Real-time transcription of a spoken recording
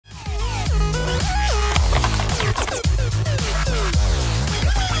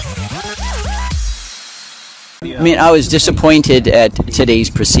I mean, I was disappointed at today's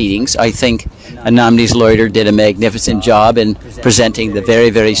proceedings. I think Nnamdi's lawyer did a magnificent job in presenting the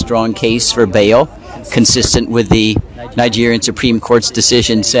very, very strong case for bail, consistent with the Nigerian Supreme Court's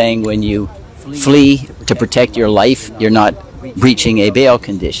decision saying when you flee to protect your life, you're not breaching a bail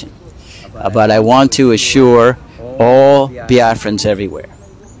condition. But I want to assure all Biafrans everywhere,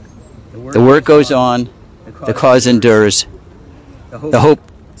 the work goes on, the cause endures, the hope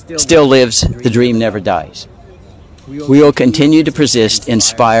still lives, the dream never dies. We will continue to persist,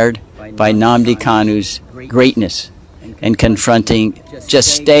 inspired by Nnamdi Kanu's greatness in confronting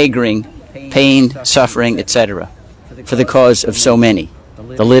just staggering pain, suffering, etc., for the cause of so many,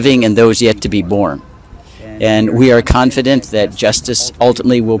 the living and those yet to be born. And we are confident that justice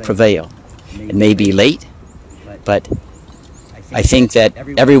ultimately will prevail. It may be late, but I think that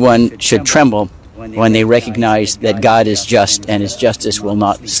everyone should tremble when they recognize that God is just and His justice will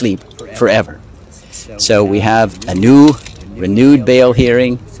not sleep forever. So we have a new, renewed bail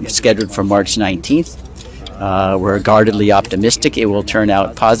hearing scheduled for March 19th. We're guardedly optimistic it will turn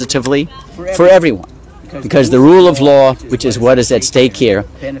out positively for everyone, because the rule of law, which is what is at stake here,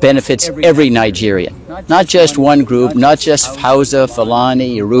 benefits every Nigerian, not just one group, not just Hausa,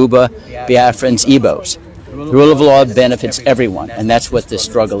 Fulani, Yoruba, Biafrans, Igbos. The rule of law benefits everyone, and that's what this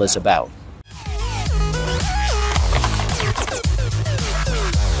struggle is about.